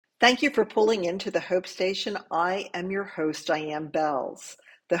Thank you for pulling into the Hope Station. I am your host, Diane Bells.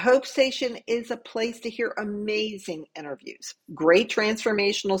 The Hope Station is a place to hear amazing interviews, great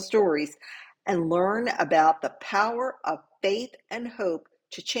transformational stories, and learn about the power of faith and hope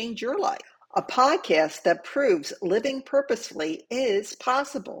to change your life. A podcast that proves living purposefully is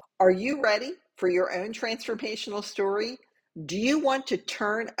possible. Are you ready for your own transformational story? Do you want to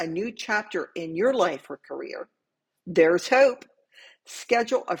turn a new chapter in your life or career? There's hope.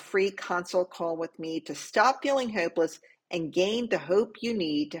 Schedule a free consult call with me to stop feeling hopeless and gain the hope you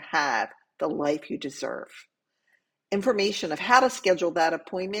need to have the life you deserve. Information of how to schedule that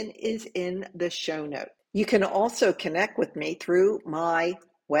appointment is in the show note. You can also connect with me through my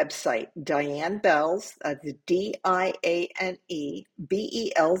website, Diane Bells, that's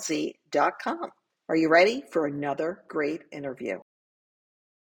DianeBelz.com. Are you ready for another great interview?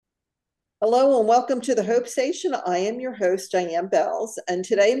 Hello and welcome to the Hope Station. I am your host, Diane Bells, and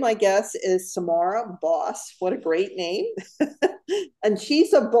today my guest is Samara Boss. What a great name. And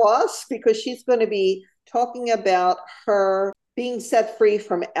she's a boss because she's going to be talking about her being set free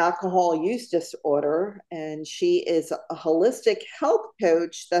from alcohol use disorder. And she is a holistic health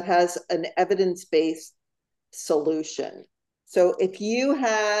coach that has an evidence-based solution. So if you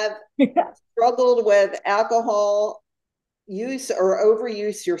have struggled with alcohol use or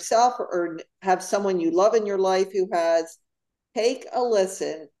overuse yourself, or have someone you love in your life who has, take a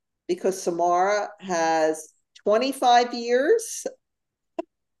listen, because Samara has 25 years.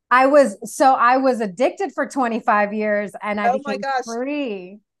 I was addicted for 25 years and I Oh my became gosh,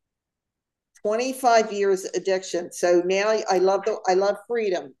 free. 25 years addiction. So now I love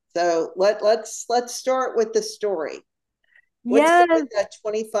freedom. So let's start with the story. What Yes. started that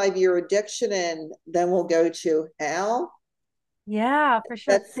 25-year addiction, and then we'll go to how Yeah, for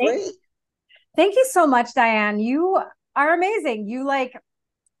sure. that's free. Thank you so much, Diane. You are amazing. You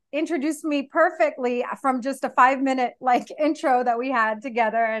introduced me perfectly from just a 5 minute intro that we had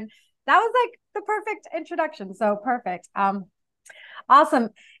together. And that was like the perfect introduction. So perfect. Awesome.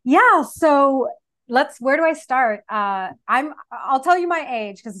 Yeah. So where do I start? I'll tell you my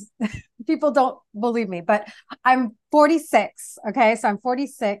age because people don't believe me, but I'm 46. Okay. So I'm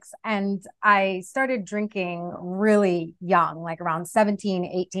 46 and I started drinking really young, like around 17,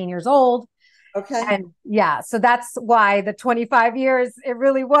 18 years old. Okay. And yeah, so that's why the 25 years, it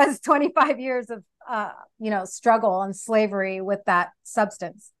really was 25 years of, struggle and slavery with that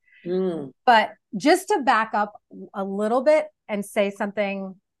substance. Mm. But just to back up a little bit and say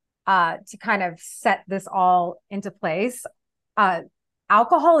something to kind of set this all into place, uh,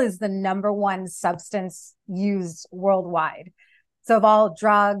 alcohol is the number one substance used worldwide. So of all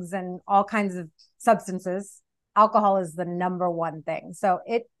drugs and all kinds of substances, alcohol is the number one thing. So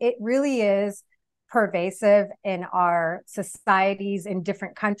it really is pervasive in our societies in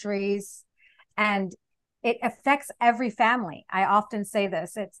different countries, and it affects every family. I often say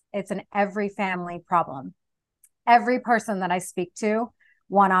this, it's an every family problem. Every person that I speak to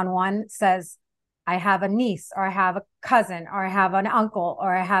one-on-one says, I have a niece, or I have a cousin, or I have an uncle,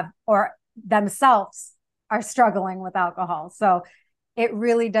 or themselves are struggling with alcohol. So it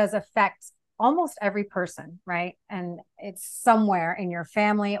really does affect almost every person, right? And it's somewhere in your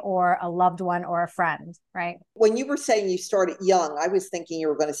family or a loved one or a friend, right? When you were saying you started young, I was thinking you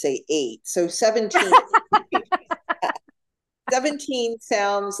were going to say 8. So 17. 17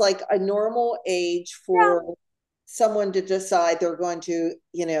 sounds like a normal age Yeah. for someone to decide they're going to,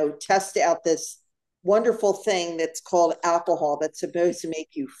 test out this wonderful thing that's called alcohol, that's supposed to make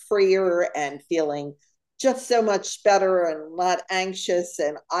you freer and feeling just so much better and not anxious.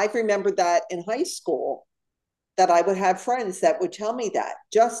 And I remember that in high school, that I would have friends that would tell me that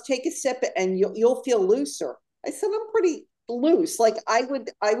just take a sip and you'll feel looser. I said, I'm pretty loose. Like I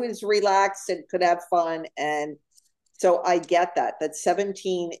was relaxed and could have fun. And so I get that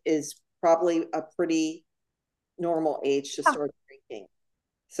 17 is probably a pretty normal age to start drinking.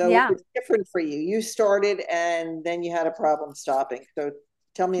 So it Yeah. was different for you. You started and then you had a problem stopping. So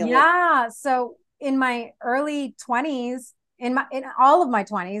tell me a little. Yeah. So in my early 20s, in all of my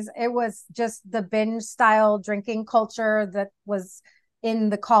 20s, it was just the binge style drinking culture that was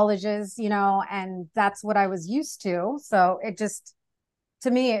in the colleges, and that's what I was used to. So it just, to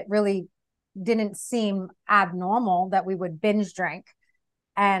me, it really didn't seem abnormal that we would binge drink.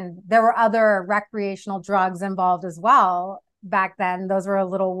 And there were other recreational drugs involved as well back then. Those were a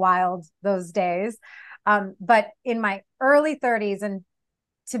little wild those days. But in my early 30s, and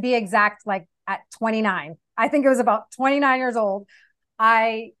to be exact, like at 29, I think it was about 29 years old,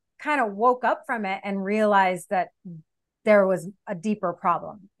 I kind of woke up from it and realized that there was a deeper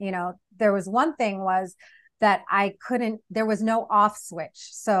problem. There was one thing was that I couldn't, there was no off switch.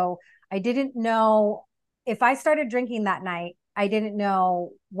 So I didn't know if I started drinking that night, I didn't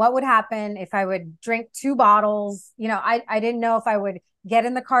know what would happen if I would drink 2 bottles. I didn't know if I would get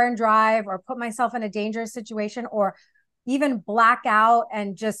in the car and drive or put myself in a dangerous situation or even black out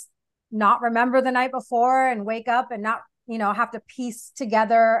and just not remember the night before and wake up and not, have to piece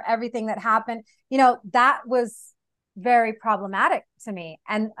together everything that happened. That was very problematic to me.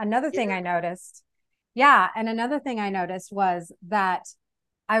 And another thing Yeah. I noticed, yeah. And another thing I noticed was that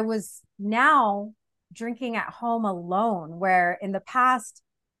I was now drinking at home alone, where in the past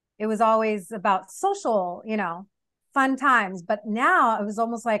it was always about social, fun times. But now it was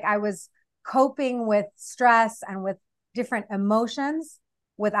almost like I was coping with stress and with different emotions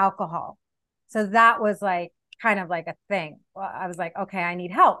with alcohol. So that was like kind of like a thing. I was like, okay, I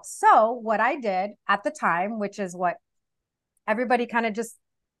need help. So what I did at the time, which is what everybody kind of just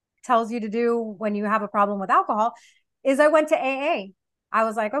tells you to do when you have a problem with alcohol, is I went to AA. I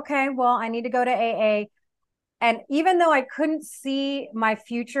was like, okay, well, I need to go to AA. And even though I couldn't see my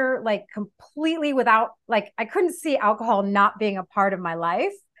future like completely without, like, I couldn't see alcohol not being a part of my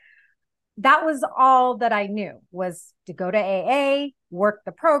life, that was all that I knew was to go to AA, work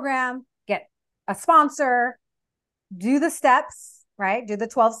the program, get a sponsor, do the steps, right? Do the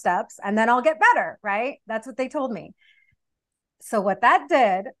 12 steps, and then I'll get better, right? That's what they told me. So what that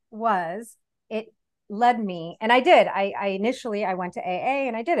did was it led me, and I did. I initially I went to AA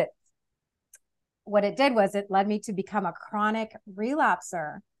and I did it. What it did was it led me to become a chronic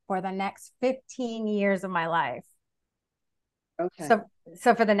relapser for the next 15 years of my life. Okay.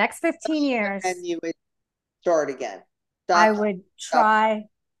 So for the next 15 And years, you would start again. I Stop, would stop. try,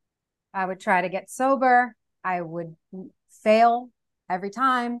 I would try to get sober. I would fail every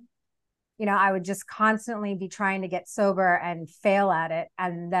time. I would just constantly be trying to get sober and fail at it.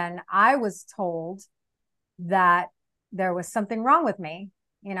 And then I was told that there was something wrong with me,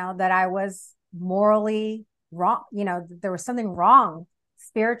 that I was morally wrong, there was something wrong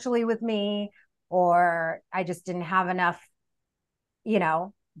spiritually with me, or I just didn't have enough, you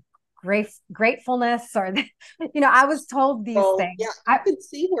know, gratefulness, or, I was told these Well, things. yeah, I could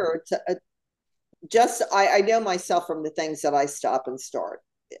see where it's just, I know myself from the things that I stop and start.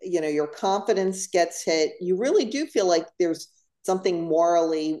 Your confidence gets hit. You really do feel like there's something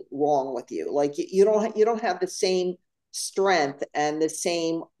morally wrong with you. Like you don't have the same strength and the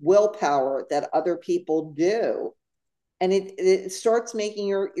same willpower that other people do. And it starts making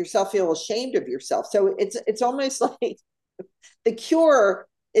yourself feel ashamed of yourself. So it's almost like the cure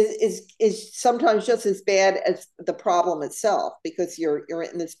is sometimes just as bad as the problem itself, because you're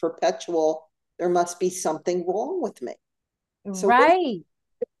in this perpetual, there must be something wrong with me. So what Right.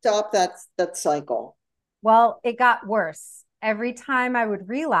 stop that cycle? Well, it got worse. Every time I would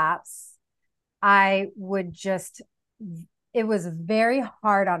relapse, I would just, it was very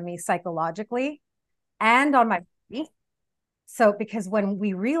hard on me psychologically and on my body. So, because when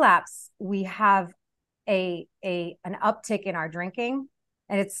we relapse, we have an uptick in our drinking.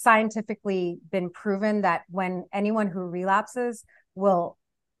 And it's scientifically been proven that when anyone who relapses will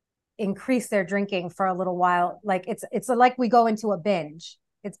increase their drinking for a little while, like it's like we go into a binge.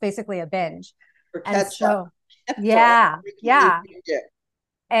 It's basically a binge. For And catch up so, for all yeah, the drinking yeah. you do.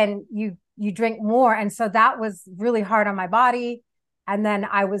 And you drink more. And so that was really hard on my body. And then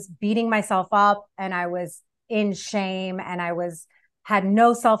I was beating myself up and I was in shame and had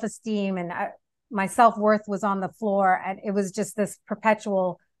no self-esteem, and my self-worth was on the floor. And it was just this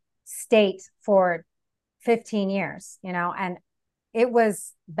perpetual state for 15 years, and it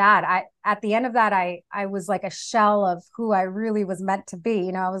was bad. At the end of that, I was like a shell of who I really was meant to be.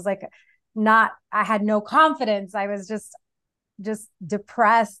 I was like, not, I had no confidence. I was just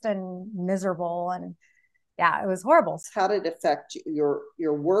depressed and miserable. And yeah, it was horrible. How did it affect your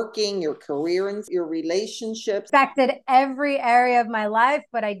working, your career, and your relationships? Affected every area of my life,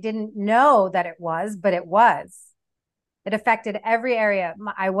 but I didn't know that it was, but it was. It affected every area.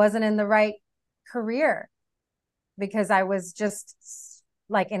 I wasn't in the right career because I was just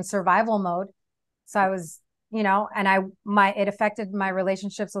like in survival mode. So I was, and it affected my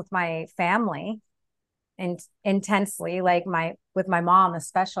relationships with my family and intensely, like with my mom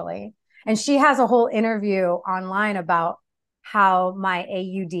especially. And she has a whole interview online about how my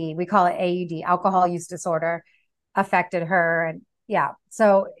AUD, we call it AUD, alcohol use disorder, affected her. And yeah,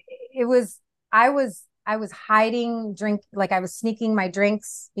 so it was, I was hiding drink, like I was sneaking my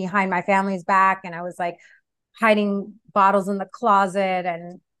drinks behind my family's back, and I was like hiding bottles in the closet,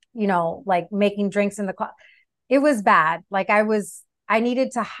 and like making drinks in the closet. It was bad. Like I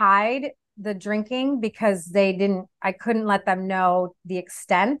needed to hide the drinking because I couldn't let them know the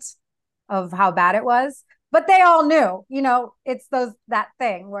extent of how bad it was. but they all knew, it's that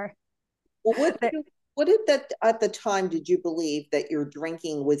thing where Well, that, what did that at the time did you believe that your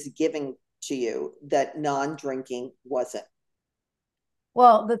drinking was giving to you that non-drinking wasn't?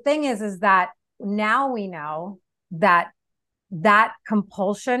 well, the thing is that now we know that that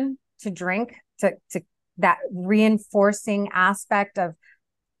compulsion to drink, to that reinforcing aspect of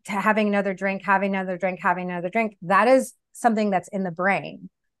having another drink, having another drink, having another drink, that is something that's in the brain.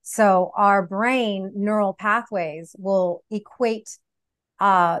 So our brain neural pathways will equate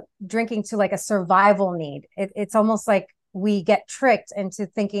drinking to like a survival need. It's almost like we get tricked into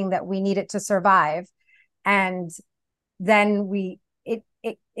thinking that we need it to survive, and then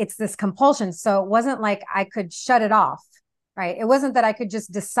it's this compulsion. So it wasn't like I could shut it off, right? It wasn't that I could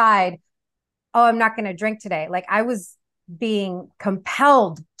just decide, oh, I'm not going to drink today. Like I was being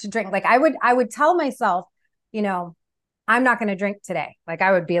compelled to drink. Like I would tell myself, you know, I'm not going to drink today. Like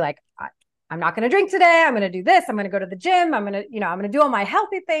I would be like, I'm not going to drink today. I'm going to do this. I'm going to go to the gym. I'm going to do all my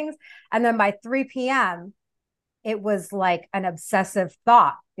healthy things. And then by 3 p.m., it was like an obsessive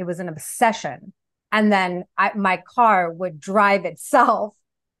thought. It was an obsession. And then my car would drive itself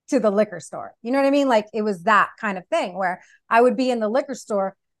to the liquor store. You know what I mean? Like it was that kind of thing where I would be in the liquor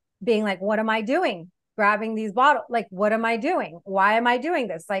store being like, what am I doing? Grabbing these bottles. Like, what am I doing? Why am I doing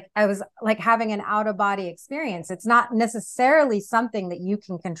this? Like I was like having an out of body experience. It's not necessarily something that you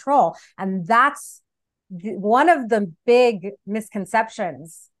can control. And that's one of the big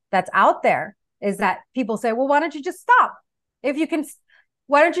misconceptions that's out there, is that people say, well, why don't you just stop? If you can,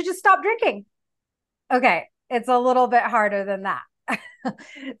 why don't you just stop drinking? Okay. It's a little bit harder than that.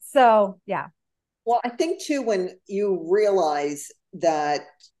 So, yeah. Well, I think too, when you realize that,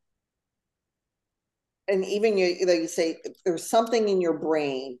 and even you say there's something in your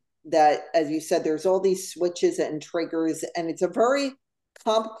brain that, as you said, there's all these switches and triggers, and it's a very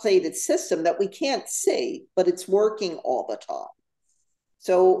complicated system that we can't see, but it's working all the time.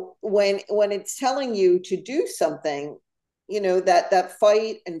 So when it's telling you to do something, that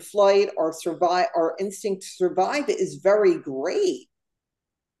fight and flight or survive, our instinct to survive is very great.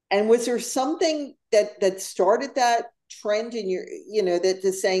 And was there something that started that trend in your, that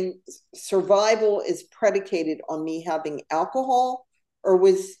is saying survival is predicated on me having alcohol? Or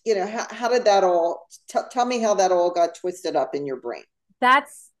was, how did that all, tell me how that all got twisted up in your brain?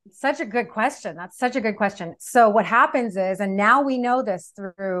 That's such a good question. That's such a good question. So what happens is, and now we know this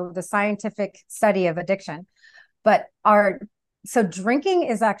through the scientific study of addiction, but so drinking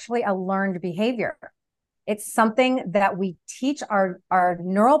is actually a learned behavior. It's something that we teach our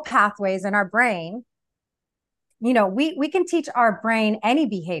neural pathways in our brain. We can teach our brain any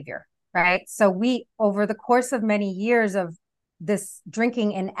behavior, right? So we, over the course of many years of this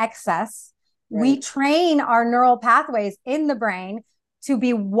drinking in excess, right, we train our neural pathways in the brain to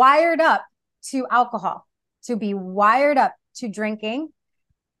be wired up to alcohol, to be wired up to drinking,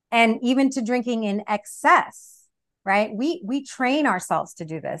 and even to drinking in excess, right? We train ourselves to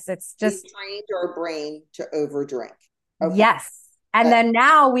do this. It's just, we trained our brain to overdrink. Okay. Yes. And then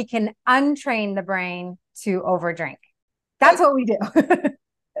now we can untrain the brain to overdrink. That's what we do.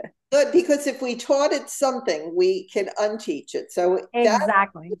 Good, because if we taught it something, we can unteach it. So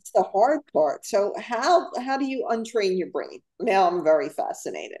exactly, that's the hard part. So how do you untrain your brain? Now I'm very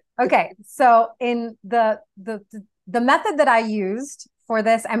fascinated. Okay, so in the method that I used for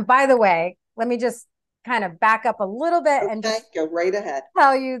this, and by the way, let me just kind of back up a little bit and just go right ahead.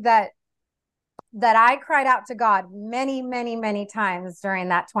 Tell you that I cried out to God many, many, many times during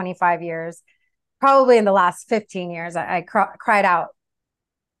that 25 years. Probably in the last 15 years, I cried out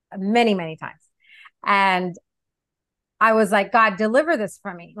many, many times. And I was like, God, deliver this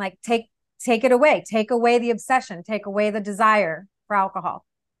from me. Like, take it away. Take away the obsession. Take away the desire for alcohol.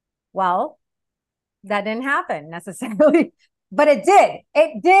 Well, that didn't happen necessarily, but it did.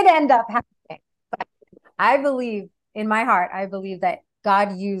 It did end up happening. But I believe in my heart, I believe that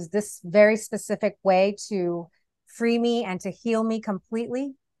God used this very specific way to free me and to heal me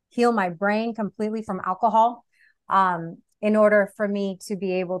completely, heal my brain completely from alcohol, in order for me to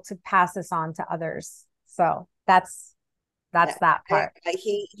be able to pass this on to others. So that's that part.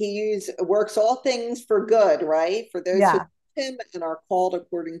 He works all things for good, right? For those who love him and are called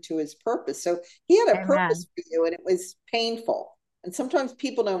according to his purpose. So he had a purpose for you, and it was painful. And sometimes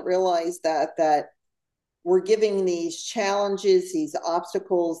people don't realize that we're giving these challenges, these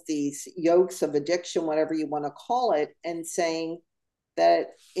obstacles, these yokes of addiction, whatever you want to call it, and saying that,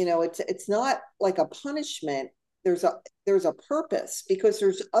 it's not like a punishment. There's a purpose, because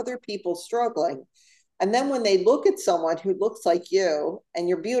there's other people struggling. And then when they look at someone who looks like you and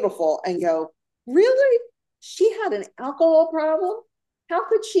you're beautiful and go, really? She had an alcohol problem? how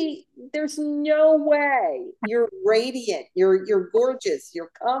could she? There's no way. You're radiant. You're gorgeous.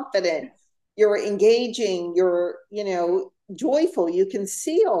 You're confident. You're engaging. You're, joyful. You can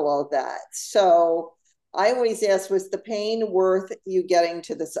see all of that. So I always ask, was the pain worth you getting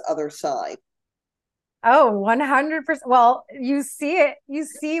to this other side? Oh, 100%. Well, you see it. You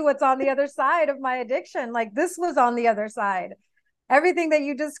see what's on the other side of my addiction. Like this was on the other side. Everything that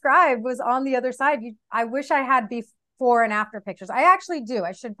you described was on the other side. I wish I had before and after pictures. I actually do.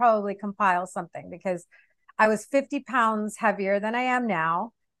 I should probably compile something because I was 50 pounds heavier than I am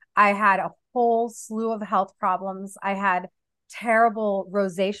now. I had a whole slew of health problems. I had terrible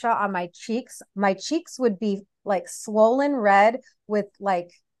rosacea on my cheeks. My cheeks would be like swollen red with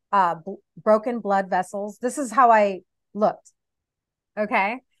like broken blood vessels. This is how I looked.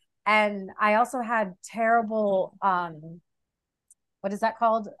 Okay. And I also had terrible, what is that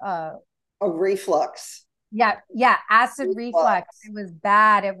called? A reflux. Yeah, acid reflux. Reflux. It was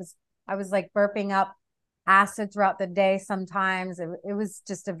bad. I was like burping up acid throughout the day sometimes. It was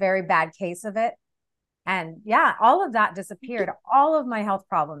just a very bad case of it. And yeah, all of that disappeared. All of my health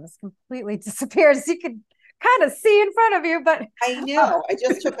problems completely disappeared, as you could kind of see in front of you. But I know. I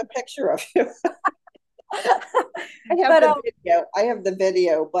just took a picture of you. I have but the video. I have the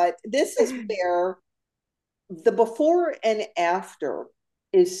video, but this is where the before and after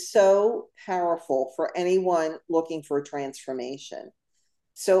is so powerful for anyone looking for transformation.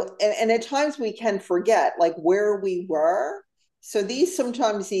 So, and at times we can forget like where we were. So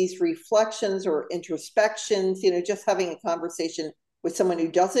sometimes these reflections or introspections, just having a conversation with someone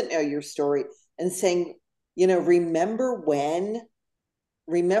who doesn't know your story and saying, remember when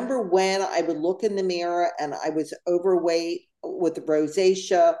I would look in the mirror and I was overweight with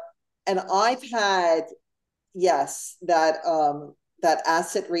rosacea. And I've had, yes, that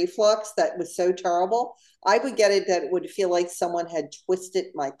acid reflux that was so terrible. I would get it that it would feel like someone had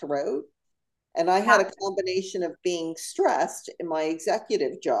twisted my throat. And I had a combination of being stressed in my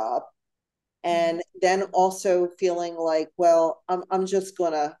executive job and then also feeling like, well, I'm just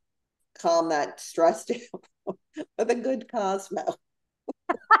going to calm that stress down with a good Cosmo.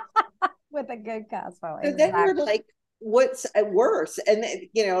 with a good Cosmo, So then exactly. you're like, what's worse? And,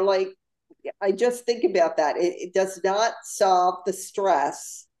 like, I just think about that. It does not solve the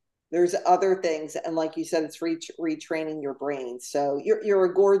stress. There's other things. And like you said, it's retraining your brain. So you're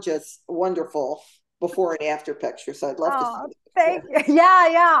a gorgeous, wonderful before and after picture. So I'd love to see Oh, it. thank you.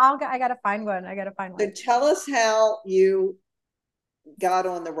 Yeah. I gotta find one. I gotta find So one. tell us how you got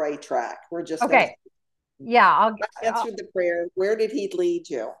on the right track. We're just going to Okay. Yeah, answer the prayer. Where did he lead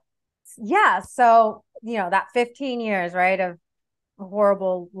you? yeah. So, that 15 years, right, of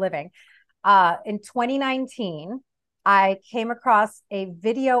horrible living. In 2019, I came across a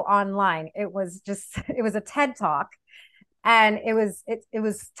video online. It was just, it was a TED talk, and it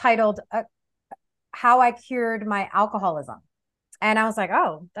was titled "How I Cured My Alcoholism," and I was like,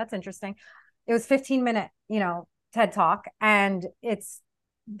 "Oh, that's interesting." It was 15-minute, TED talk, and it's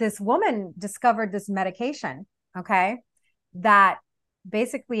this woman discovered this medication, okay, that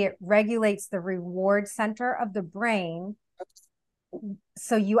basically it regulates the reward center of the brain,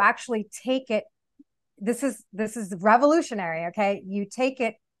 so you actually take it. This is revolutionary. Okay, you take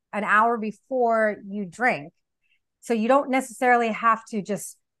it an hour before you drink, so you don't necessarily have to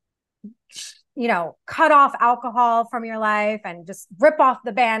just cut off alcohol from your life and just rip off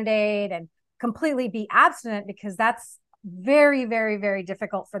the band-aid and completely be abstinent, because that's very, very, very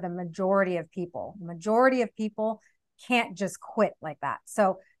difficult for the majority of people. The majority of people can't just quit like that.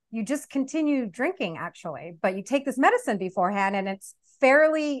 So you just continue drinking, actually, but you take this medicine beforehand, and it's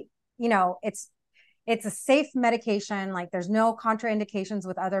fairly, it's a safe medication. Like there's no contraindications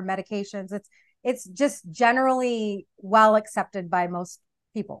with other medications. It's just generally well accepted by most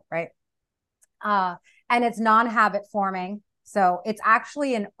people, right? And it's non-habit forming. So it's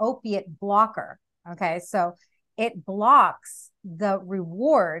actually an opiate blocker. Okay. So it blocks the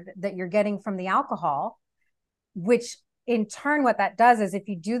reward that you're getting from the alcohol, which in turn, what that does is if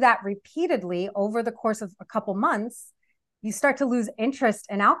you do that repeatedly over the course of a couple months, you start to lose interest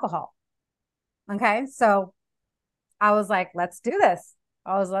in alcohol. Okay. So I was like, let's do this.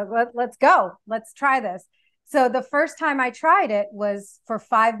 I was like, let's go. Let's try this. So the first time I tried it was for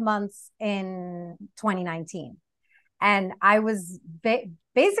 5 months in 2019. And I was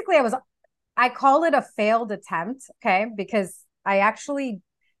basically, I call it a failed attempt. Okay. Because I actually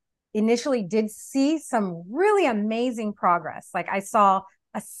initially did see some really amazing progress. Like I saw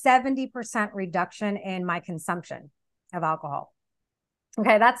a 70% reduction in my consumption of alcohol.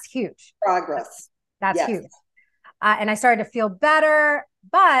 Okay. That's huge. Progress. That's Yes. huge. And I started to feel better,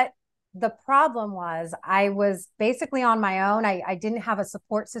 but the problem was I was basically on my own. I didn't have a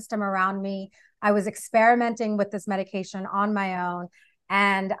support system around me. I was experimenting with this medication on my own,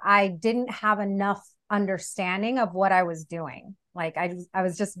 and I didn't have enough understanding of what I was doing. Like I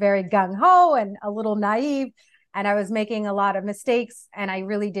was just very gung ho and a little naive, and I was making a lot of mistakes, and I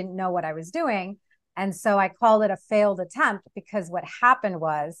really didn't know what I was doing. And so I call it a failed attempt, because what happened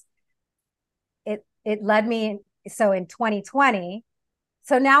was it led me. So in 2020,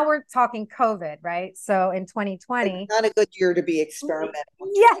 so now we're talking COVID, right? So in It's 2020, not a good year to be experimenting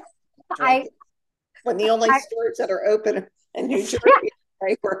with yes, I, drinking when the only I, stores that are open in New Jersey, yeah,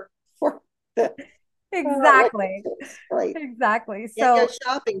 right, were for the liquor exactly, stores, right? exactly. Can't go So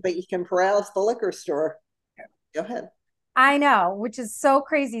shopping, but you can browse the liquor store. Go ahead. I know, which is so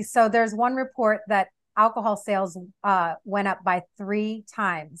crazy. So there's one report that alcohol sales went up by 3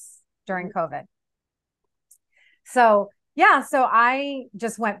 times during Mhm. COVID. So yeah, so I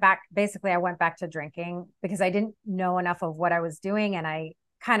just went back. Basically, I went back to drinking because I didn't know enough of what I was doing, and I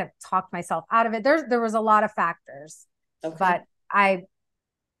kind of talked myself out of it. There was a lot of factors, Okay. but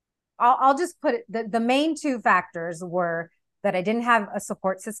I'll just put it. The main two factors were that I didn't have a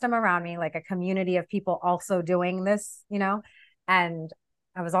support system around me, like a community of people also doing this, and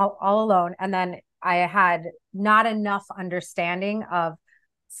I was all alone. And then I had not enough understanding of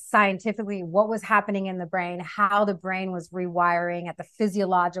scientifically what was happening in the brain, how the brain was rewiring at the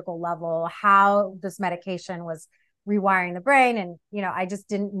physiological level, how this medication was rewiring the brain. And, I just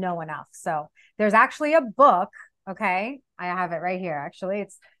didn't know enough. So there's actually a book. Okay. I have it right here. Actually,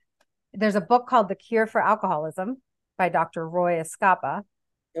 there's a book called The Cure for Alcoholism by Dr. Roy Escapa.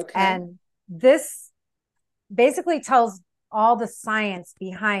 Okay. And this basically tells all the science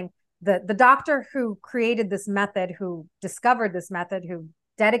behind the doctor who created this method, who discovered this method, who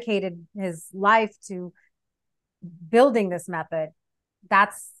dedicated his life to building this method.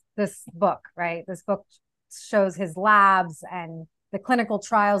 That's this book, right? This book shows his labs and the clinical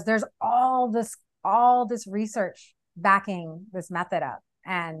trials. There's all this research backing this method up.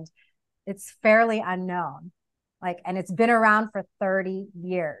 And it's fairly unknown. And it's been around for 30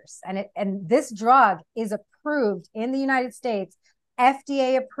 years. And this drug is approved in the United States,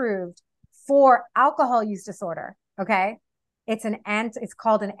 FDA approved for alcohol use disorder. Okay. It's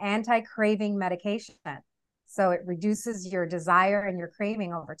called an anti-craving medication. So it reduces your desire and your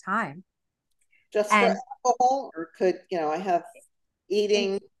craving over time. Just for And alcohol, or could, I have it,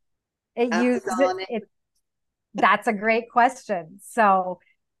 eating, it uses acid on it. That's a great question. So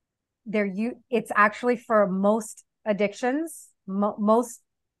it's actually for most addictions, most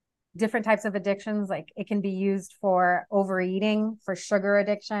different types of addictions. Like it can be used for overeating, for sugar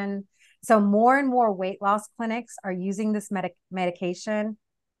addiction. So more and more weight loss clinics are using this medication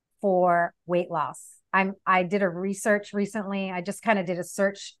for weight loss. I did a research recently. I just kind of did a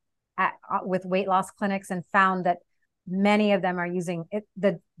search with weight loss clinics and found that many of them are using it.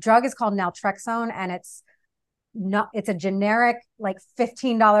 The drug is called naltrexone, and it's a generic like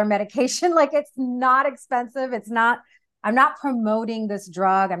 $15 medication. Like it's not expensive. I'm not promoting this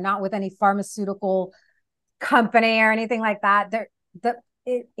drug. I'm not with any pharmaceutical company or anything like that.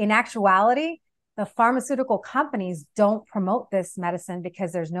 In actuality, the pharmaceutical companies don't promote this medicine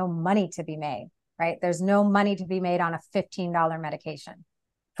because there's no money to be made, right? There's no money to be made on a $15 medication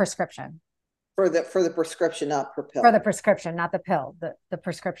prescription. For the prescription, not per For the pill. prescription, not the pill, the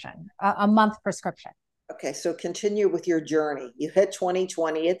prescription, a month prescription. Okay, so continue with your journey. You hit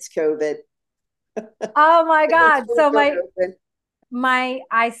 2020, it's COVID. Oh my The God. stores So are open.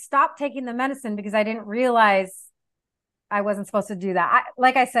 I stopped taking the medicine because I didn't realize I wasn't supposed to do that.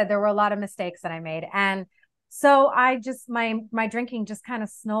 Like I said, there were a lot of mistakes that I made. And so my drinking just kind of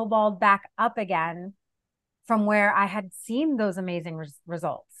snowballed back up again from where I had seen those amazing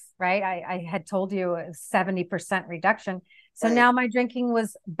results, right? I had told you a 70% reduction. So Right. now my drinking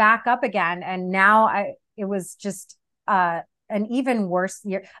was back up again. And now it was just an even worse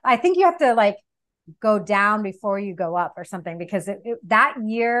year. I think you have to go down before you go up or something, because that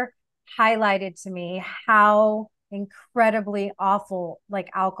year highlighted to me how incredibly awful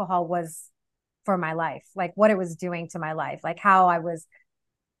alcohol was for my life, like what it was doing to my life, like how I was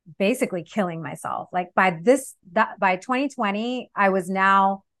basically killing myself. Like by 2020, I was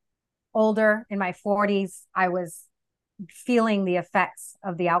now older, in my 40s. I was feeling the effects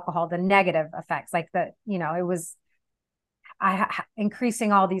of the alcohol, the negative effects, it was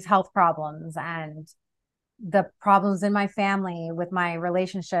increasing all these health problems and the problems in my family with my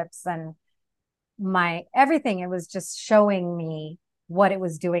relationships and my everything. It was just showing me what it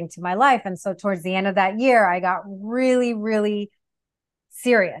was doing to my life. And so towards the end of that year, I got really, really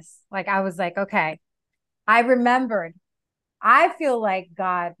serious. Like I was like, okay, I remembered I feel like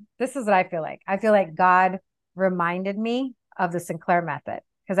God, this is what I feel like. I feel like God reminded me of the Sinclair method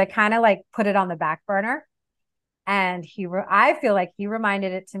because I kind of like put it on the back burner. And I feel like he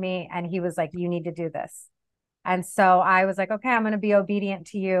reminded it to me and he was like, you need to do this. And so I was like, okay, I'm going to be obedient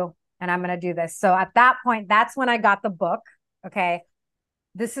to you and I'm going to do this. So at that point, that's when I got the book. Okay.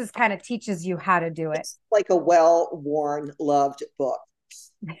 This is kind of teaches you how to do it. It's like a well-worn, loved book.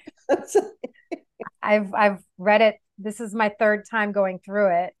 I've read it. This is my third time going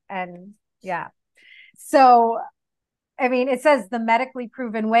through it. And yeah. So, I mean, it says the medically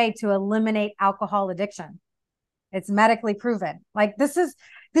proven way to eliminate alcohol addiction. It's medically proven. Like this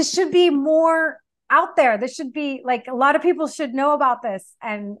should be more out there. This should be like a lot of people should know about this.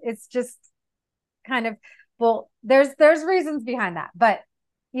 And it's just kind of, well, there's reasons behind that, but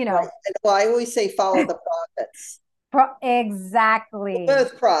you know, right. Well, I always say follow the prophets. Exactly.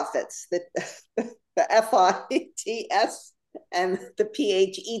 Both prophets, the FITS and the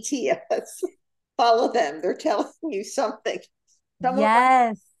PHETS. Follow them. They're telling you something. Someone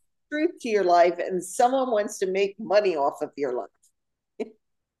yes. Truth to your life, and someone wants to make money off of your life.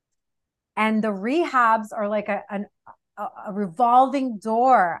 And the rehabs are like a revolving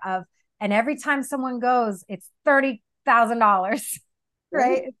door of, and every time someone goes, it's $30,000.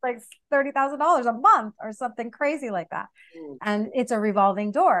 Right? It's like $30,000 a month or something crazy like that. And it's a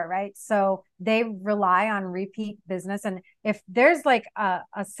revolving door, right? So they rely on repeat business. And if there's like a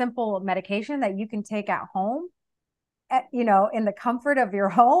simple medication that you can take at home, you know, in the comfort of your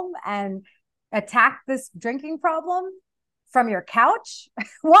home and attack this drinking problem from your couch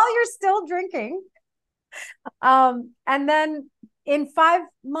while you're still drinking. And then in 5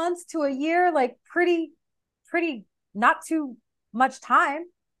 months to a year, like pretty not too much time,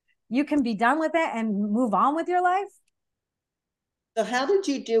 you can be done with it and move on with your life. So how did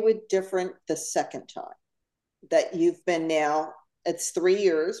you do it different the second time that you've been now? It's 3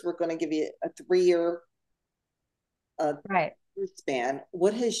 years. We're going to give you a 3-year right span.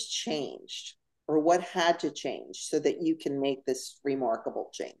 What has changed or what had to change so that you can make this remarkable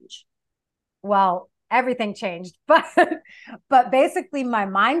change? Well, everything changed, but basically my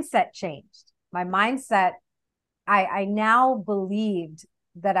mindset changed. My mindset, I now believed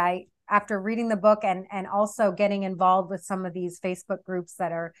that after reading the book and also getting involved with some of these Facebook groups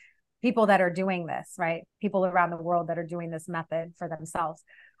that are people that are doing this, right? People around the world that are doing this method for themselves.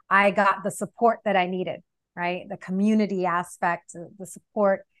 I got the support that I needed, right? The community aspect, the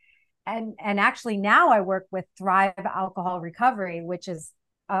support. And actually now I work with Thrive Alcohol Recovery, which is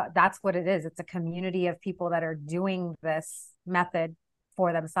that's what it is. It's a community of people that are doing this method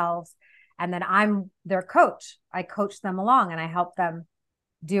for themselves. And then I'm their coach. I coach them along and I help them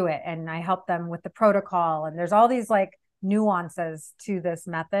do it. And I help them with the protocol. And there's all these like nuances to this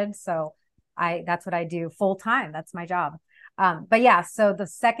method. So that's what I do full time. That's my job. But yeah, so the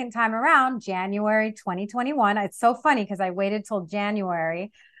second time around, January 2021, it's so funny because I waited till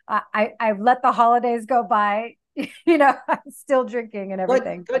January. I've let the holidays go by. You know, I'm still drinking and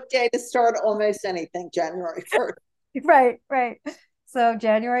everything. Good day to start almost anything, January 1st. Right. So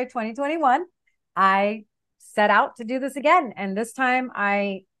January 2021, I set out to do this again. And this time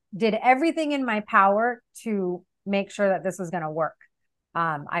I did everything in my power to make sure that this was going to work.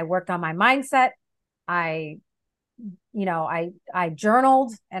 I worked on my mindset. I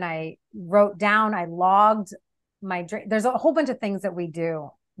journaled and I wrote down, I logged my drink. There's a whole bunch of things that we do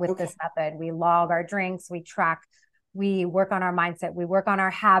with this method. We log our drinks, we track, we work on our mindset, we work on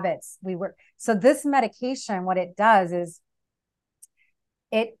our habits. So this medication, what it does is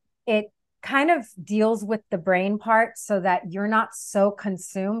it kind of deals with the brain part so that you're not so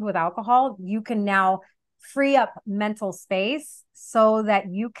consumed with alcohol. You can now free up mental space so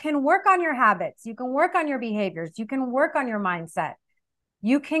that you can work on your habits. You can work on your behaviors. You can work on your mindset.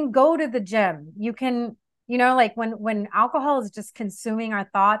 You can go to the gym. You can, like when alcohol is just consuming our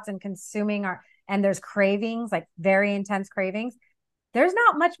thoughts and and there's cravings, like very intense cravings, there's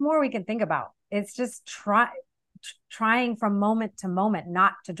not much more we can think about. It's just trying from moment to moment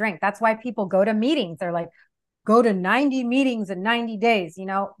not to drink. That's why people go to meetings. They're like, go to 90 meetings in 90 days.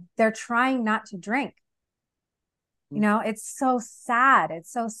 They're trying not to drink. It's so sad.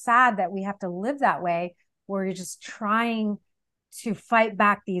 It's so sad that we have to live that way where you're just trying to fight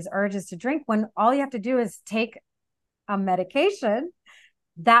back these urges to drink when all you have to do is take a medication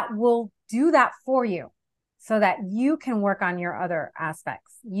that will do that for you so that you can work on your other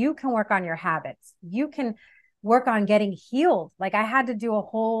aspects. You can work on your habits. You can work on getting healed. Like I had to do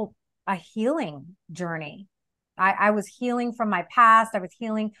a healing journey. I was healing from my past. I was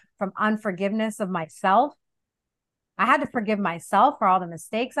healing from unforgiveness of myself. I had to forgive myself for all the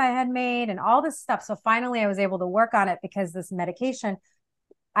mistakes I had made and all this stuff. So finally I was able to work on it because this medication,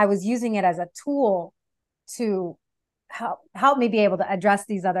 I was using it as a tool to help me be able to address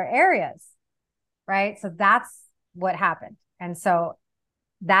these other areas. Right. So that's what happened. And so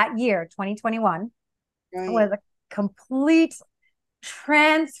that year, 2021, Right. was a complete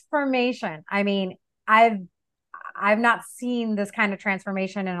transformation. I mean, I've not seen this kind of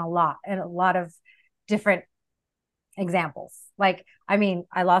transformation in a lot of different examples. Like, I mean,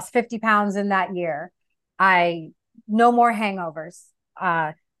 I lost 50 pounds in that year. I no more hangovers.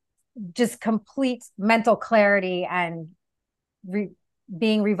 Just complete mental clarity and re-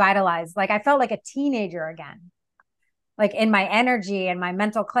 being revitalized. Like I felt like a teenager again, like in my energy and my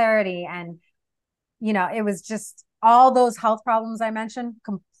mental clarity. And, it was just all those health problems I mentioned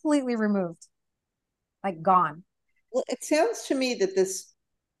completely removed, like gone. Well, it sounds to me that this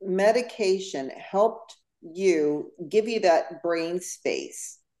medication helped you give you that brain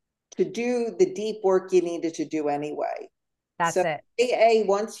space to do the deep work you needed to do anyway. That's So it. AA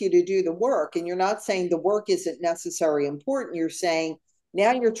wants you to do the work, and you're not saying the work isn't necessarily important. You're saying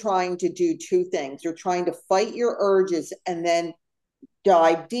now you're trying to do two things. You're trying to fight your urges and then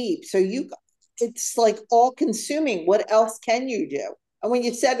dive deep. So it's like all consuming. What else can you do? And when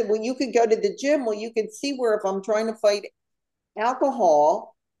you said, well, you could go to the gym, well, you could see where if I'm trying to fight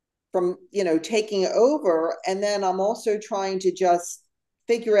alcohol from, taking over, and then I'm also trying to just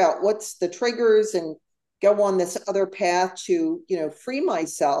figure out what's the triggers and go on this other path to, free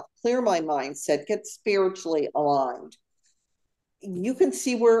myself, clear my mindset, get spiritually aligned. You can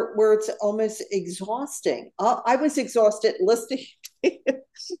see where it's almost exhausting. I was exhausted listening to you.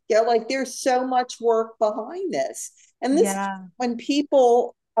 Yeah, like there's so much work behind this. And this, Yeah. when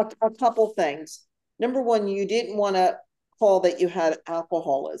people, a couple things. Number one, you didn't want to call that you had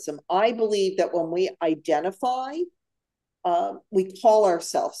alcoholism. I believe that when we identify, we call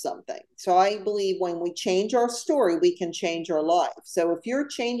ourselves something. So I believe when we change our story, we can change our life. So if you're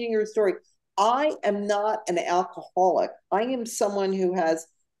changing your story, I am not an alcoholic. I am someone who has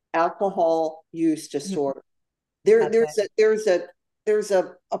alcohol use disorder. There, That's it. there's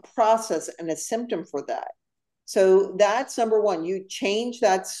a process and a symptom for that. So that's number one. You change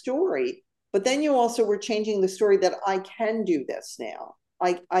that story, but then you also were changing the story that I can do this now.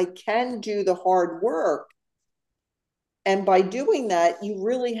 I can do the hard work, and by doing that, you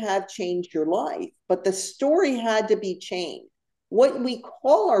really have changed your life. But the story had to be changed. What we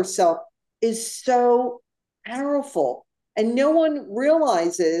call ourselves is so powerful. And no one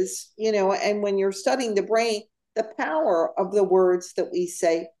realizes, and when you're studying the brain, the power of the words that we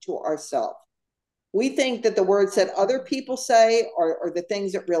say to ourselves. We think that the words that other people say are the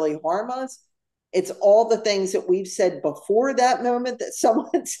things that really harm us. It's all the things that we've said before that moment that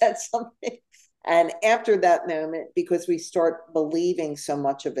someone said something. And after that moment, because we start believing so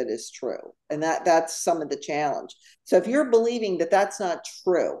much of it is true. And that's some of the challenge. So if you're believing that that's not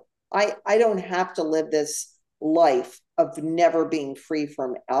true, I don't have to live this life of never being free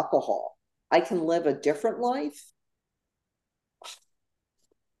from alcohol. I can live a different life.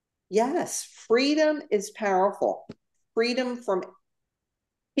 Yes, freedom is powerful. Freedom from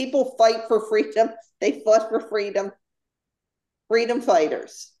people fight for freedom. They fought for freedom. Freedom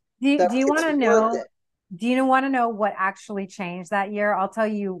fighters. So Do you want it's to worth know? it. Do you want to know what actually changed that year? I'll tell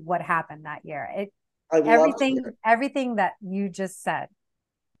you what happened that year. I love to hear it. Everything that you just said,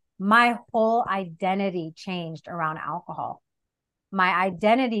 my whole identity changed around alcohol. My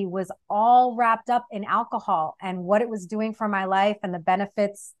identity was all wrapped up in alcohol and what it was doing for my life and the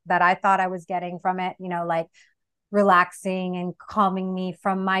benefits that I thought I was getting from it, like relaxing and calming me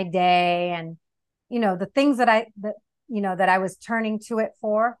from my day and the things that I was turning to it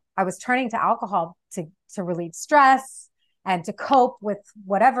for. I was turning to alcohol to relieve stress and to cope with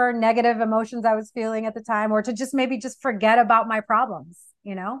whatever negative emotions I was feeling at the time, or to just maybe just forget about my problems,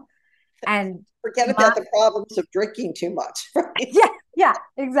 and Forget my about the problems of drinking too much, right? yeah,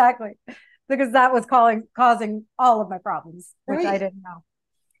 exactly, because that was causing all of my problems, which I Right. didn't know.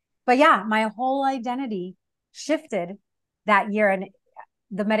 But yeah, my whole identity shifted that year, and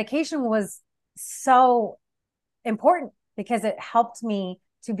the medication was so important because it helped me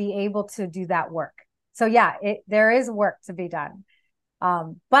to be able to do that work. So yeah, there is work to be done.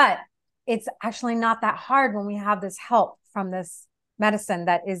 But it's actually not that hard when we have this help from this medicine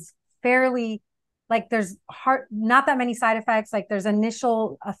that is fairly, like, there's not that many side effects. Like there's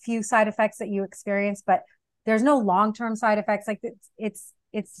a few side effects that you experience, but there's no long-term side effects. Like it's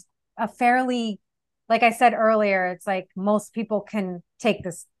a fairly, like I said earlier, it's like most people can take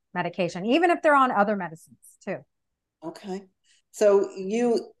this medication, even if they're on other medicines too. Okay. So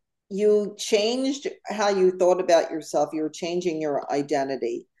you changed how you thought about yourself. You're changing your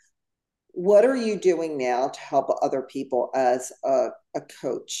identity. What are you doing now to help other people as a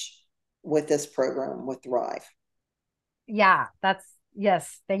coach with this program with Thrive? Yeah,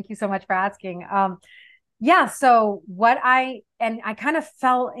 yes. Thank you so much for asking. Yeah, so I kind of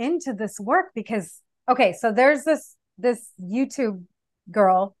fell into this work because, okay, so there's this YouTube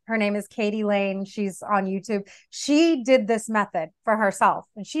girl. Her name is Katie Lane. She's on YouTube. She did this method for herself,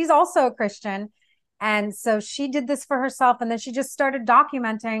 and she's also a Christian. And so she did this for herself, and then she just started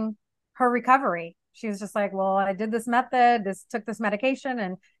documenting her recovery. She was just like, well, I did this method, took this medication,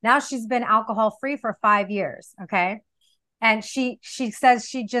 and now she's been alcohol free for 5 years. Okay. And she says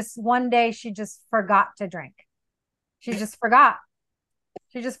she just one day she just forgot to drink. She just forgot.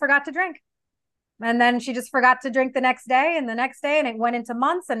 She just forgot to drink. And then she just forgot to drink the next day and the next day, and it went into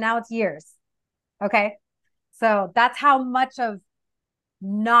months, and now it's years. Okay. So that's how much of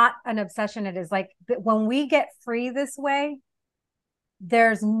not an obsession it is. Like when we get free this way,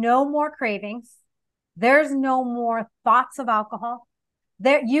 there's no more cravings. There's no more thoughts of alcohol.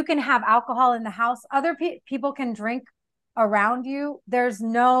 There, you can have alcohol in the house. Other people can drink around you. There's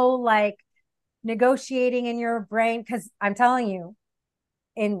no like negotiating in your brain. Cause I'm telling you,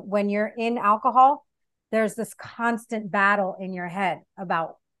 when you're in alcohol, there's this constant battle in your head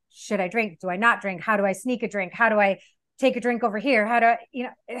about, should I drink? Do I not drink? How do I sneak a drink? How do I take a drink over here? How do I,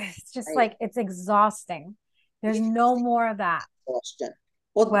 it's just like, it's exhausting. There's no more of that. Exhaustion.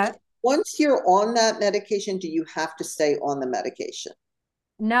 Well, What? once you're on that medication, do you have to stay on the medication?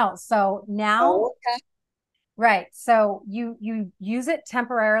 No. So now, Oh, okay. right. So you use it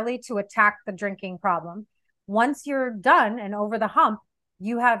temporarily to attack the drinking problem. Once you're done and over the hump,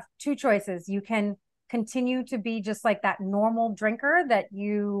 you have two choices. You can continue to be just like that normal drinker that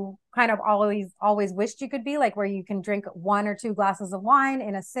you kind of always wished you could be, like where you can drink 1 or 2 glasses of wine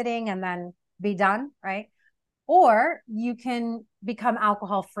in a sitting and then be done, right? Or you can become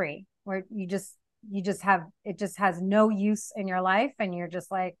alcohol free, where you just have it just has no use in your life and you're just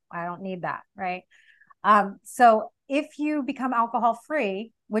like, I don't need that, right? So if you become alcohol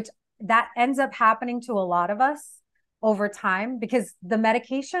free, which that ends up happening to a lot of us over time, because the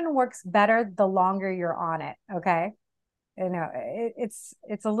medication works better the longer you're on it. Okay.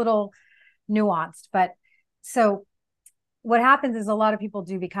 It's a little nuanced, but so what happens is a lot of people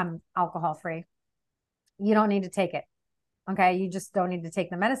do become alcohol free. You don't need to take it. Okay. You just don't need to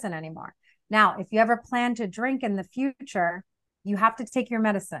take the medicine anymore. Now, if you ever plan to drink in the future, you have to take your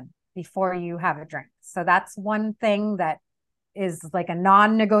medicine before you have a drink. So that's one thing that is like a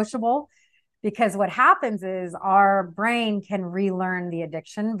non-negotiable, because what happens is our brain can relearn the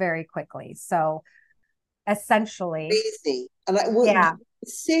addiction very quickly. So essentially, Crazy. And I would yeah,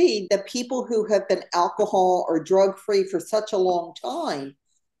 see that people who have been alcohol or drug free for such a long time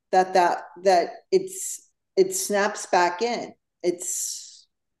that it snaps back in. It's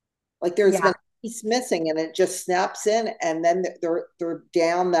like there's been yeah. a piece missing and it just snaps in and then they're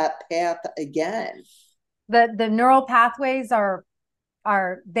down that path again. The neural pathways are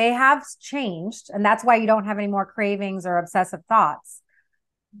they have changed, and that's why you don't have any more cravings or obsessive thoughts.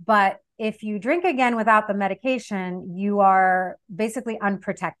 But if you drink again without the medication, you are basically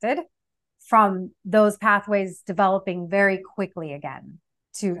unprotected from those pathways developing very quickly again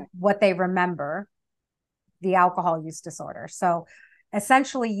to what they remember, the alcohol use disorder. So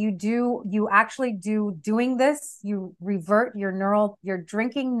essentially you actually doing this, you revert your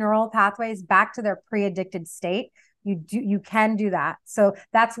drinking neural pathways back to their pre-addicted state. You can do that. So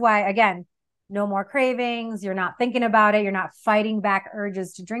that's why, again, no more cravings. You're not thinking about it. You're not fighting back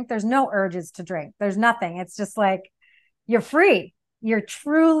urges to drink. There's no urges to drink. There's nothing. It's just like you're free. You're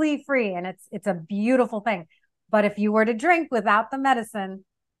truly free. And it's a beautiful thing. But if you were to drink without the medicine,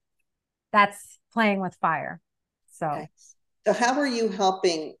 that's playing with fire. So, Okay. So how are you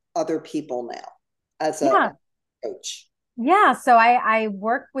helping other people now as yeah. a coach? Yeah. So I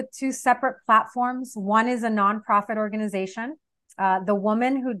work with two separate platforms. One is a nonprofit organization. The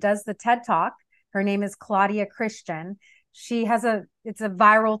woman who does the TED Talk, her name is Claudia Christian. It's a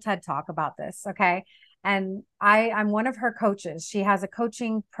viral TED Talk about this. Okay. And I'm one of her coaches. She has a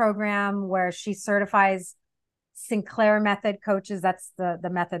coaching program where she certifies Sinclair method coaches. That's the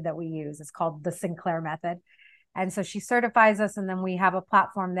method that we use. It's called the Sinclair method. And so she certifies us, and then we have a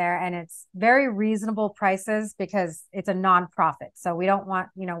platform there, and it's very reasonable prices because it's a nonprofit. So we don't want,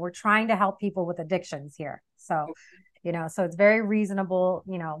 we're trying to help people with addictions here. So, so it's very reasonable,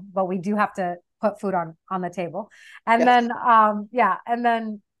 but we do have to put food on the table. And Yes. then, and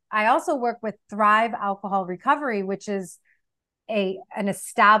then I also work with Thrive Alcohol Recovery, which is an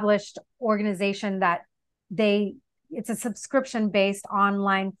established organization that they it's a subscription-based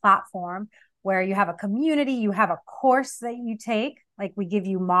online platform where you have a community, you have a course that you take, like we give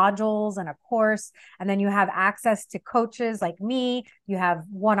you modules and a course, and then you have access to coaches like me, you have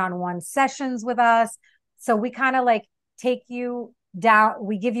one-on-one sessions with us. So we kind of like take you down,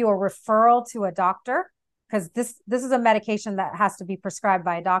 we give you a referral to a doctor, because this is a medication that has to be prescribed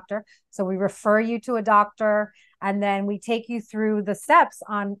by a doctor. So we refer you to a doctor, and then we take you through the steps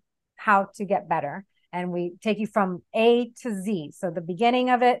on how to get better. And we take you from A to Z. So the beginning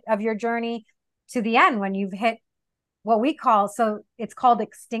of it, of your journey, to the end when you've hit what we call, so it's called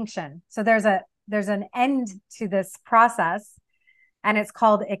extinction. So there's an end to this process, and it's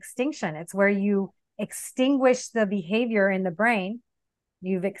called extinction. It's where you extinguish the behavior in the brain.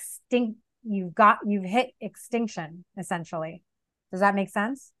 You've hit extinction, essentially. Does that make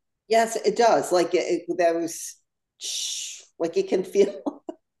sense? Yes, it does. Like that was like it can feel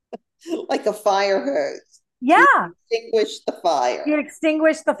like a fire hose. Yeah. You extinguish the fire. You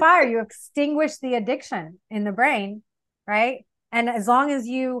extinguish the fire. You extinguish the addiction in the brain, right? And as long as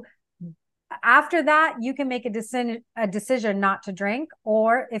you, after that, you can make a decision not to drink.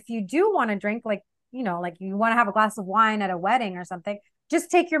 Or if you do want to drink, like, like you want to have a glass of wine at a wedding or something, just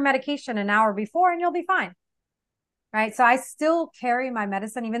take your medication an hour before and you'll be fine. Right. So I still carry my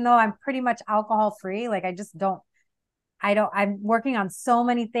medicine, even though I'm pretty much alcohol free. Like I'm working on so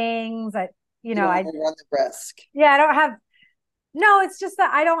many things that, You don't want to run the risk. Yeah, no, it's just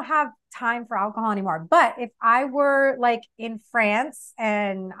that I don't have time for alcohol anymore. But if I were like in France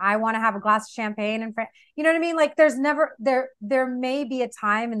and I want to have a glass of champagne in France, you know what I mean? Like there may be a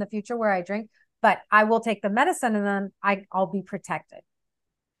time in the future where I drink, but I will take the medicine and then I'll be protected.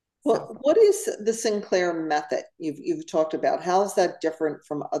 Well, what is the Sinclair method you've talked about? How is that different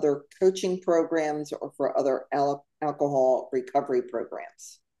from other coaching programs or for other alcohol recovery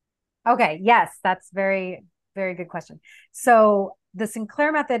programs? Okay, yes, that's very, very good question. So the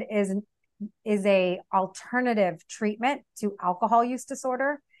Sinclair method is a alternative treatment to alcohol use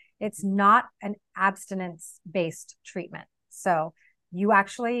disorder. It's not an abstinence-based treatment. So you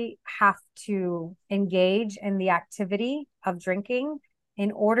actually have to engage in the activity of drinking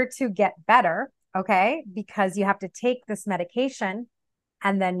in order to get better, okay? Because you have to take this medication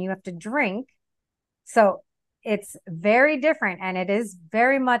and then you have to drink. So it's very different, and it is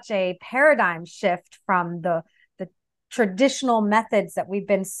very much a paradigm shift from the traditional methods that we've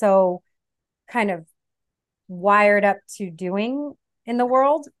been so kind of wired up to doing in the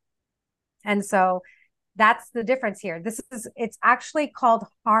world. And so that's the difference here. It's actually called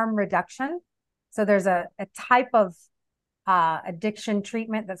harm reduction. So there's a type of addiction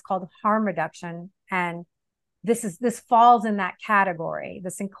treatment that's called harm reduction, and this falls in that category.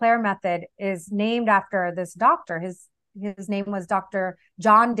 The Sinclair method is named after this doctor. His name was Dr.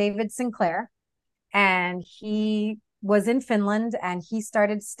 John David Sinclair, and he was in Finland, and he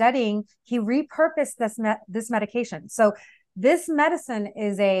started studying. He repurposed this medication. So this medicine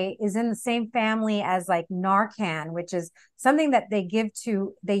is in the same family as like Narcan, which is something that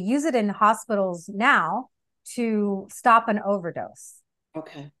they use it in hospitals now to stop an overdose.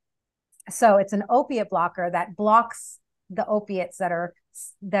 Okay. So it's an opiate blocker that blocks the opiates that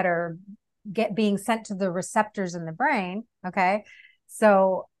are being sent to the receptors in the brain. Okay.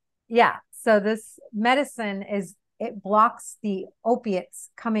 So yeah. So this medicine it blocks the opiates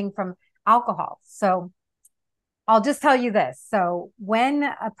coming from alcohol. So I'll just tell you this. So when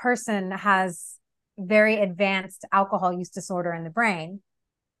a person has very advanced alcohol use disorder in the brain,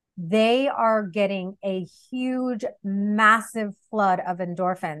 they are getting a huge, massive flood of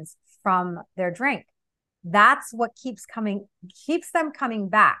endorphins from their drink. That's what keeps them coming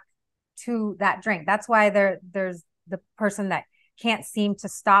back to that drink. That's why there's the person that can't seem to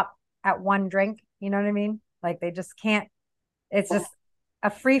stop at one drink. You know what I mean? Like they just can't. It's just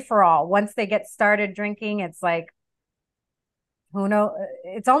a free for all. Once they get started drinking, it's like, who knows?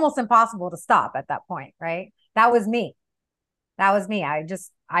 It's almost impossible to stop at that point, right? That was me.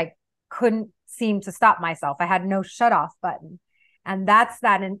 I couldn't seem to stop myself. I had no shut off button. And that's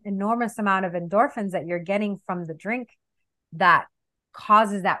that enormous amount of endorphins that you're getting from the drink that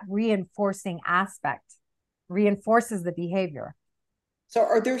causes that reinforcing aspect, reinforces the behavior. So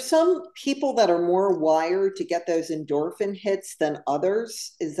are there some people that are more wired to get those endorphin hits than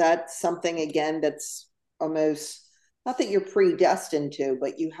others? Is that something, again, that's almost, not that you're predestined to,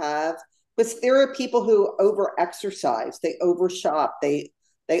 but you have? Because there are people who over exercise, they overshop, they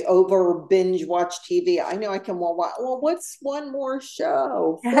over binge watch TV. I know I can watch, well, what's one more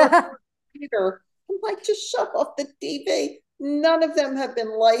show? Peter, I'm like, just shut off the TV. None of them have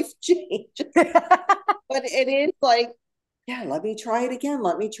been life changing. But it is like, yeah, let me try it again.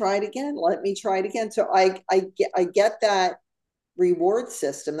 Let me try it again. Let me try it again. So I get that reward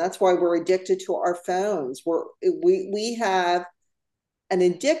system. That's why we're addicted to our phones. We have an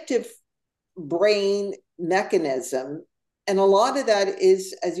addictive brain mechanism. And a lot of that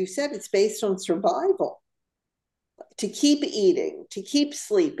is, as you said, it's based on survival. To keep eating, to keep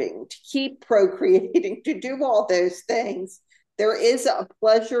sleeping, to keep procreating, to do all those things, there is a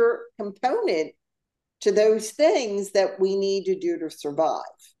pleasure component to those things that we need to do to survive.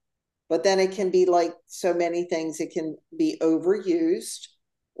 But then it can be like so many things, it can be overused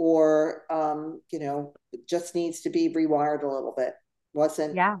or, it just needs to be rewired a little bit.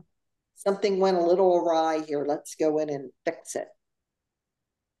 Wasn't Yeah. something went a little awry here? Let's go in and fix it.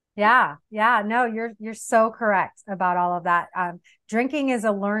 Yeah, yeah, no, you're so correct about all of that. Drinking is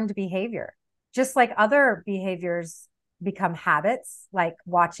a learned behavior, just like other behaviors become habits, like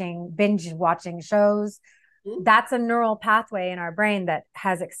binge watching shows. Mm-hmm. That's a neural pathway in our brain that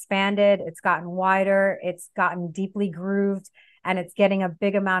has expanded. It's gotten wider. It's gotten deeply grooved, and it's getting a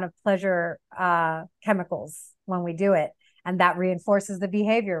big amount of pleasure chemicals when we do it, and that reinforces the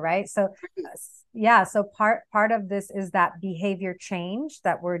behavior, right? So yeah, so part of this is that behavior change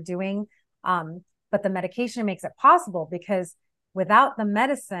that we're doing, but the medication makes it possible, because without the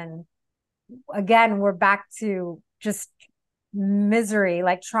medicine, again, we're back to just misery,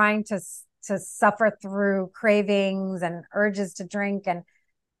 like trying to suffer through cravings and urges to drink. And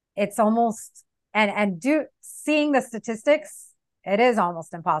it's almost, and do seeing the statistics, it is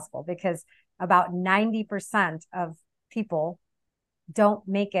almost impossible, because about 90% of people don't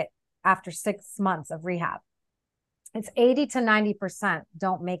make it after 6 months of rehab. It's 80 to 90%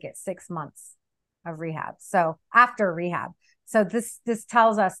 don't make it 6 months of rehab. So after rehab. So this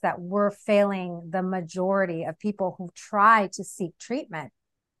tells us that we're failing the majority of people who try to seek treatment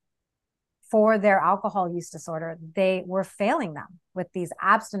for their alcohol use disorder. We're failing them with these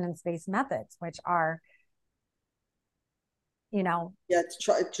abstinence-based methods, which are, Yeah, it's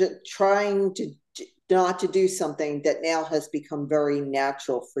trying to not to do something that now has become very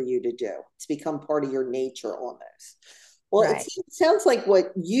natural for you to do. It's become part of your nature almost. Well, right. it sounds like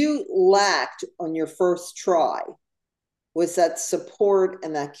what you lacked on your first try was that support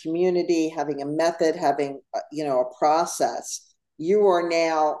and that community, having a method, having a process. You are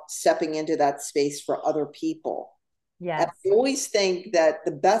now stepping into that space for other people. And Yes. I always think that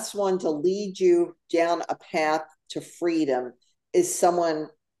the best one to lead you down a path to freedom is someone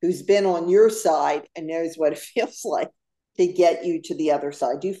who's been on your side and knows what it feels like to get you to the other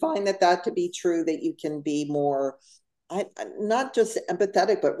side. Do you find that to be true, that you can be more, not just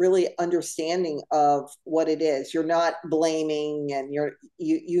empathetic, but really understanding of what it is? You're not blaming, and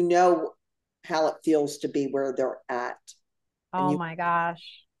you know how it feels to be where they're at. And Oh you my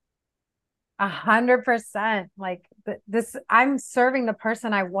gosh. 100%. Like this, I'm serving the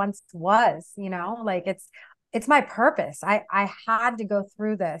person I once was, like it's my purpose. I had to go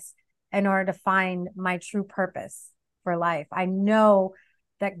through this in order to find my true purpose for life. I know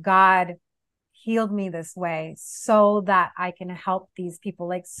that God healed me this way so that I can help these people.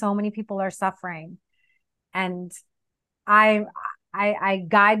 Like, so many people are suffering, and I I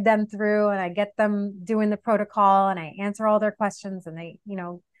guide them through, and I get them doing the protocol, and I answer all their questions, and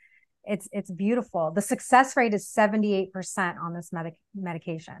it's beautiful. The success rate is 78% on this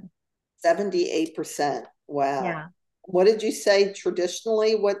medication. 78%. Wow. Yeah. What did you say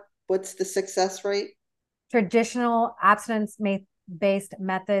traditionally? What's the success rate? Traditional abstinence based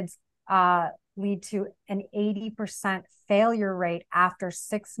methods lead to an 80% failure rate after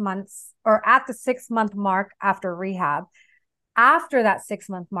 6 months, or at the 6 month mark after rehab. After that 6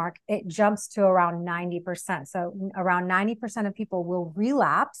 month mark, it jumps to around 90%. So around 90% of people will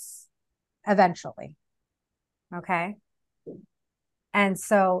relapse eventually. Okay. And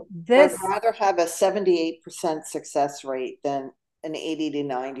so I'd this, rather have a 78% success rate than an 80 to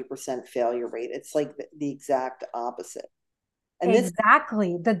 90% failure rate. It's like the exact opposite. And this,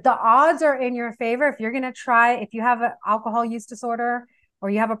 exactly, the odds are in your favor. If you're going to try, if you have an alcohol use disorder, or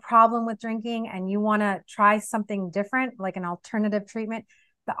you have a problem with drinking and you want to try something different, like an alternative treatment,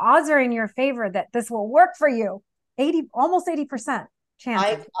 the odds are in your favor that this will work for you. Almost 80% chance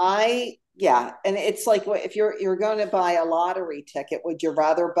of. yeah. And it's like, if you're going to buy a lottery ticket, would you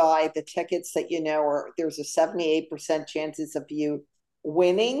rather buy the tickets that or there's a 78% chances of you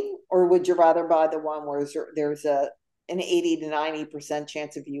winning, or would you rather buy the one where there's an 80 to 90%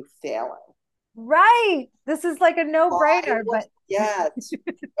 chance of you failing? Right. This is like a no-brainer, but Yeah,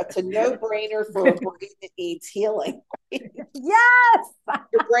 it's a no-brainer for a brain that needs healing. yes.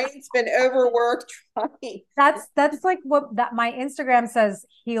 Your brain's been overworked trying. That's like what that my Instagram says,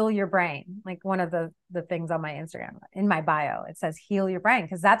 heal your brain. Like one of the things on my Instagram in my bio, it says heal your brain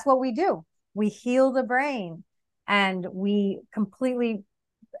because that's what we do. We heal the brain and we completely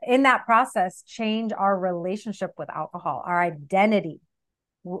in that process change our relationship with alcohol. Our identity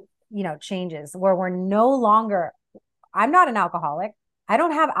changes where we're no longer I'm not an alcoholic. I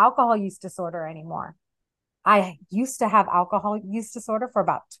don't have alcohol use disorder anymore. I used to have alcohol use disorder for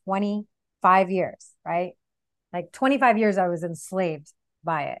about 25 years, right? Like 25 years I was enslaved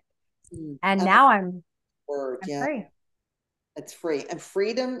by it. And And now word, I'm yeah, free. it's free. And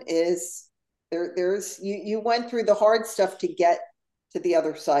freedom is there's you went through the hard stuff to get to the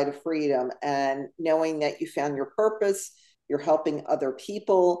other side of freedom, and knowing that you found your purpose, you're helping other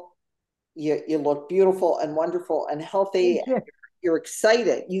people, you look beautiful and wonderful and healthy, Thank you. you're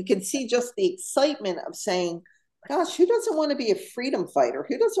excited. You can see just the excitement of saying, gosh, who doesn't want to be a freedom fighter?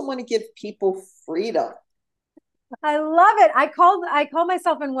 Who doesn't want to give people freedom? I love it. I call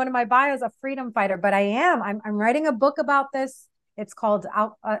myself in one of my bios a freedom fighter, but I am. I'm writing a book about this. It's called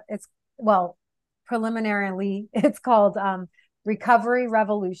it's well, preliminarily it's called Recovery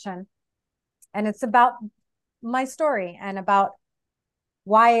Revolution. And it's about my story and about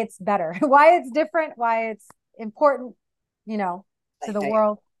why it's better, why it's different, why it's important, to the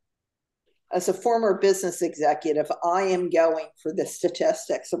world. As a former business executive, I am going for the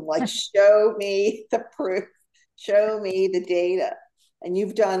statistics. I'm like, show me the proof, show me the data. And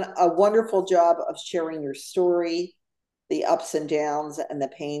you've done a wonderful job of sharing your story, the ups and downs and the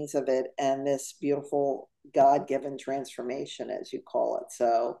pains of it, and this beautiful God given transformation, as you call it.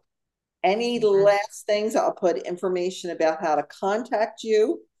 So, any last things? I'll put information about how to contact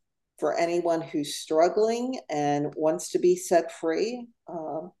you for anyone who's struggling and wants to be set free.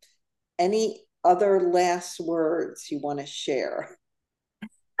 Any other last words you want to share?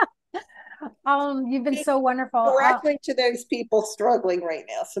 You've been so wonderful. Directly to those people struggling right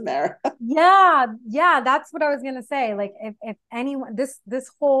now, Samara. Yeah, that's what I was gonna say. Like, if anyone, this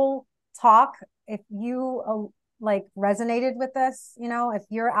whole talk, if you like resonated with this, if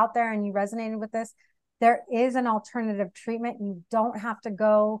you're out there and you resonated with this, there is an alternative treatment. You don't have to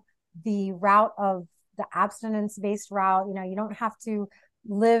go the route of the abstinence-based route. You don't have to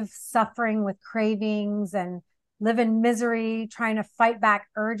live suffering with cravings and live in misery trying to fight back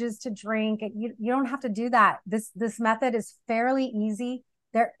urges to drink. You don't have to do that. This method is fairly easy.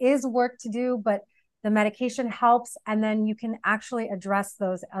 There is work to do, but the medication helps. And then you can actually address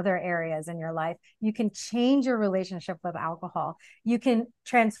those other areas in your life. You can change your relationship with alcohol. You can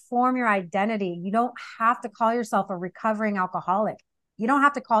transform your identity. You don't have to call yourself a recovering alcoholic. You don't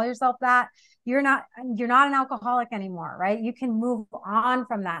have to call yourself that. You're not an alcoholic anymore, right? You can move on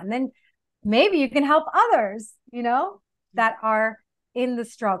from that. And then maybe you can help others, that are in the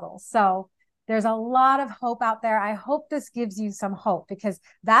struggle. So there's a lot of hope out there. I hope this gives you some hope because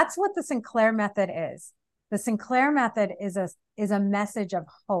that's what the Sinclair method is. The Sinclair method is a message of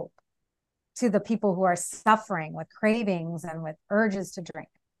hope to the people who are suffering with cravings and with urges to drink.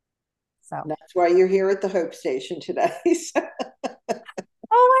 So that's why you're here at the Hope Station today. oh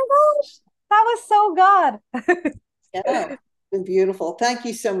my gosh, that was so God. Yeah, been beautiful. Thank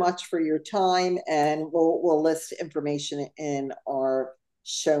you so much for your time, and we'll list information in our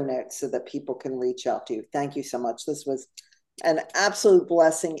show notes so that people can reach out to you. Thank you so much. This was an absolute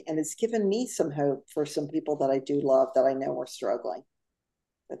blessing, and it's given me some hope for some people that I do love that I know are struggling.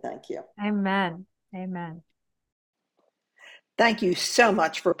 So thank you. Amen. Amen. Thank you so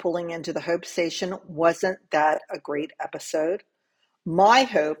much for pulling into the Hope Station. Wasn't that a great episode? My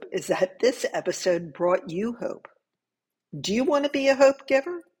hope is that this episode brought you hope. Do you want to be a hope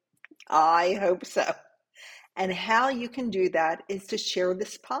giver? I hope so. And how you can do that is to share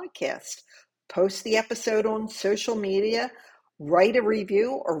this podcast, post the episode on social media, write a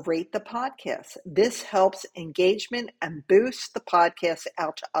review, or rate the podcast. This helps engagement and boosts the podcast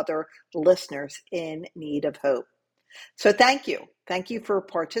out to other listeners in need of hope. So thank you. Thank you for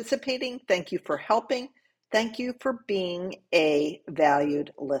participating. Thank you for helping. Thank you for being a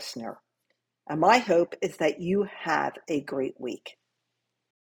valued listener. And my hope is that you have a great week.